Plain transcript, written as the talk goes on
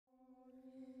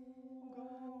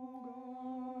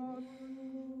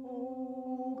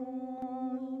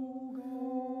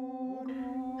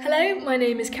Hello, my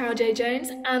name is Carol J. Jones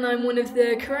and I'm one of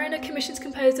the Corona Commission's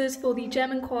composers for the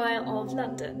German Choir of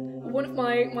London. One of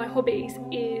my hobbies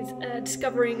is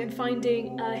discovering and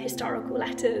finding historical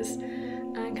letters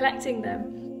and collecting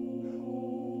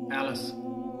them. Alice,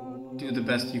 do the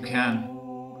best you can.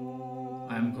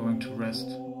 I am going to rest.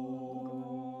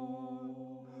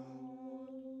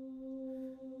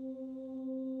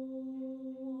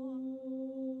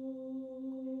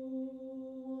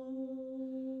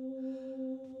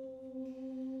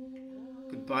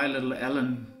 Goodbye, little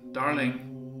Ellen,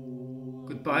 darling.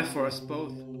 Goodbye for us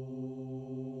both.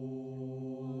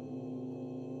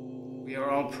 We are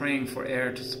all praying for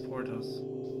air to support us.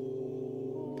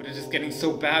 But it is getting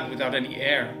so bad without any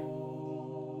air.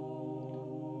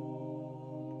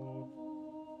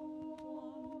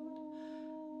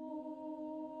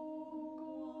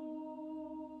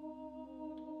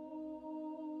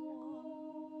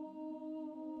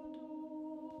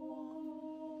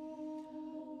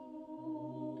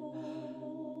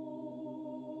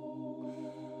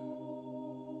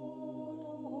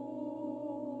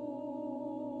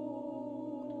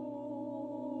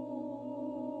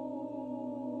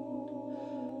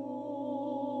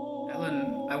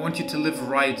 I want you to live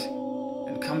right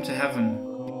and come to heaven.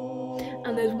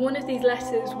 And there's one of these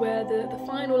letters where the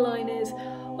final line is,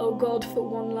 "Oh God, for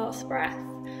one last breath."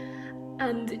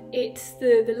 And it's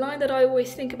the line that I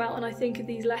always think about when I think of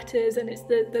these letters, and it's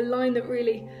the line that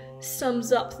really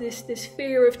sums up this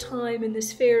fear of time and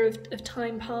this fear of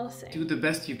time passing. Do the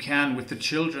best you can with the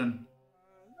children.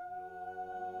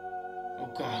 Oh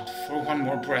God, for one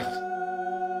more breath.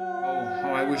 Oh,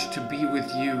 how I wish to be with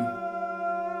you.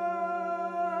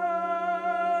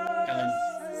 Ellen,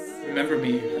 remember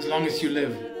me as long as you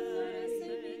live.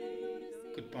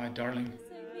 Goodbye, darling.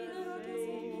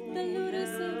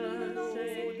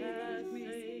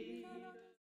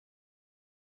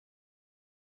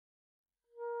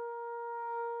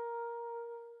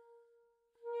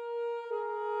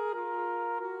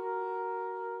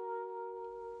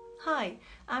 Hi,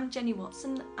 I'm Jenny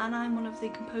Watson and I'm one of the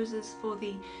composers for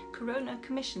the Corona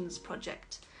Commissions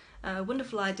project, a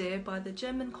wonderful idea by the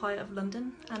German Choir of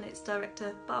London and its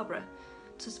director Barbara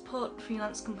to support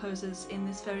freelance composers in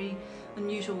this very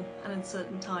unusual and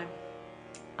uncertain time.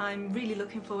 I'm really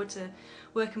looking forward to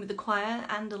working with the choir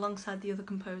and alongside the other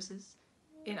composers.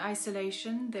 In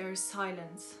isolation there is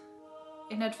silence.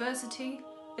 In adversity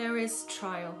there is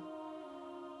trial.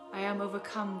 I am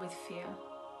overcome with fear.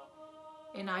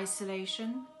 In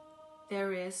isolation,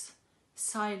 there is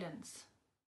silence.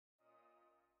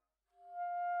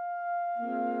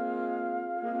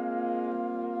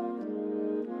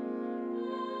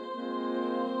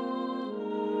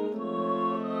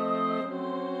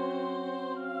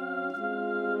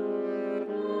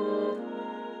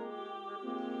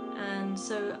 And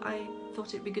so I thought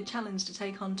it'd be a good challenge to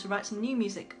take on to write some new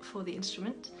music for the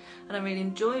instrument, and I really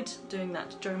enjoyed doing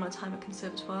that during my time at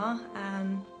Conservatoire,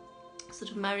 and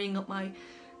sort of marrying up my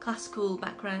classical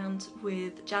background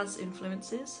with jazz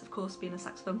influences, of course being a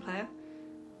saxophone player.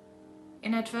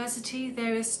 In adversity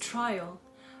there is trial.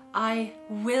 I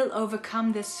will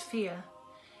overcome this fear.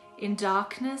 In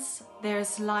darkness there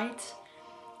is light.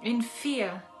 In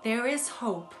fear there is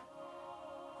hope.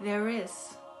 There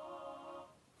is.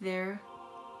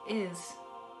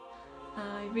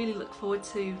 I really look forward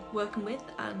to working with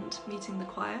and meeting the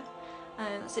choir,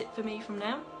 and that's it for me from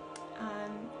now.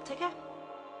 Take care.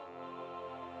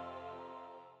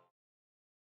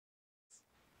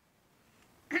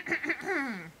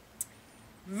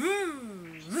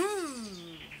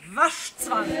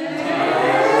 Waschzwang.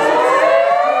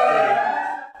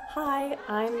 Hi,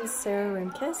 I'm Sarah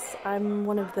Rimkus. I'm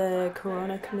one of the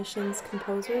Corona Commission's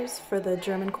composers for the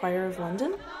German Choir of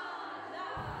London.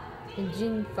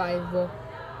 Jin Fai Vo.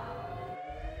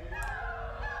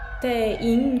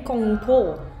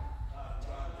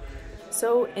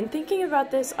 So in thinking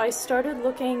about this, I started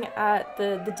looking at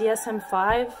the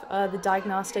DSM-5, the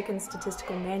Diagnostic and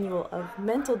Statistical Manual of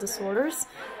Mental Disorders,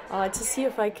 to see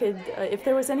if I could, if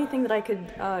there was anything that I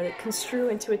could construe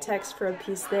into a text for a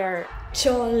piece there.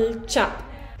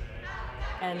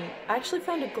 And I actually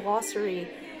found a glossary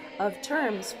of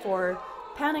terms for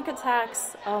panic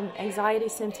attacks, anxiety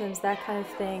symptoms, that kind of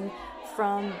thing,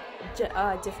 from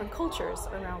different cultures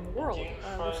around the world,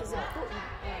 which is important.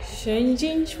 神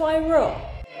经衰弱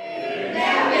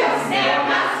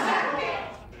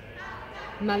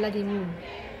Maladie Moon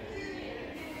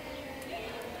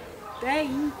带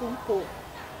引攻破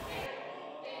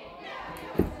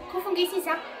口风给现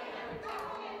象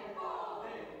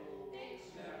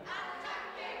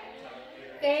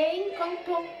带引攻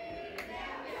破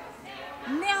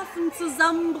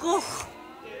Nervenzusammenbruch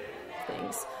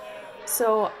things.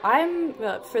 So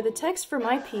for the text for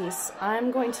my piece,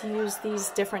 I'm going to use these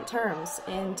different terms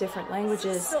in different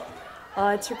languages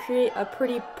to create a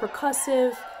pretty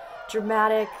percussive,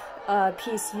 dramatic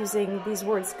piece using these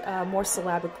words more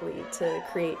syllabically to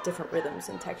create different rhythms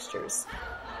and textures.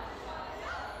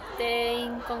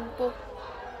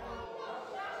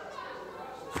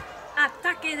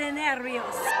 Ataque de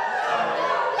nervios.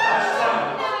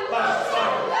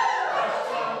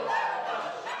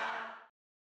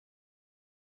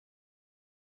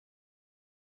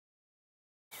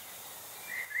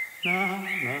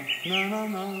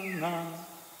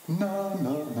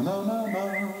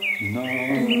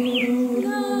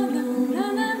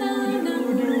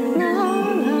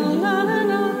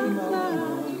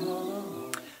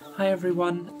 Hi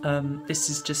everyone, this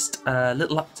is just a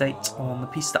little update on the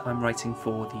piece that I'm writing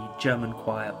for the German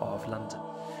Choir of London.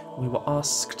 We were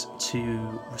asked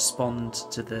to respond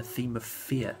to the theme of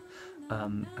fear,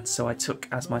 and so I took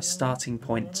as my starting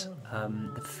point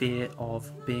the fear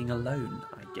of being alone,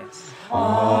 I guess.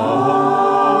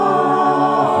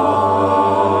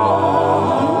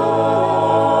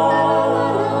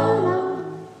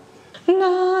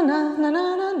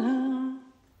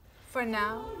 For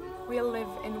now, we'll live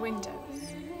in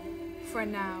windows. For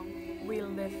now, we'll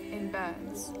live in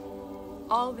birds.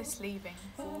 All is leaving.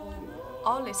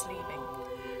 All is leaving.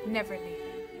 Never leaving.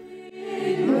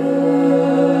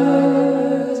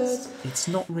 It's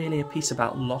not really a piece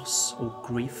about loss or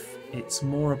grief. It's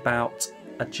more about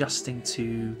adjusting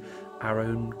to our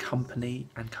own company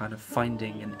and kind of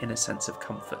finding an inner sense of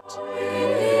comfort.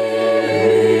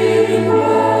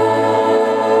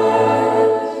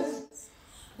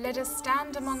 Let us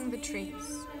stand among the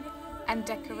trees and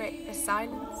decorate the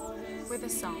silence with a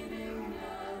song.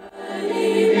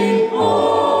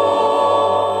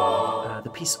 The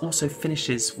piece also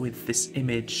finishes with this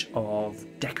image of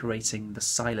decorating the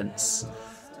silence.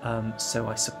 So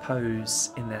I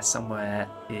suppose in there somewhere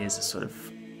is a sort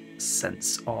of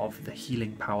sense of the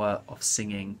healing power of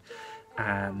singing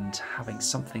and having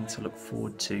something to look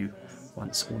forward to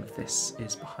once all of this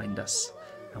is behind us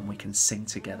and we can sing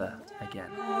together again.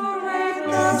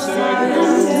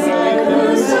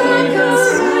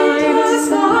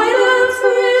 Silence.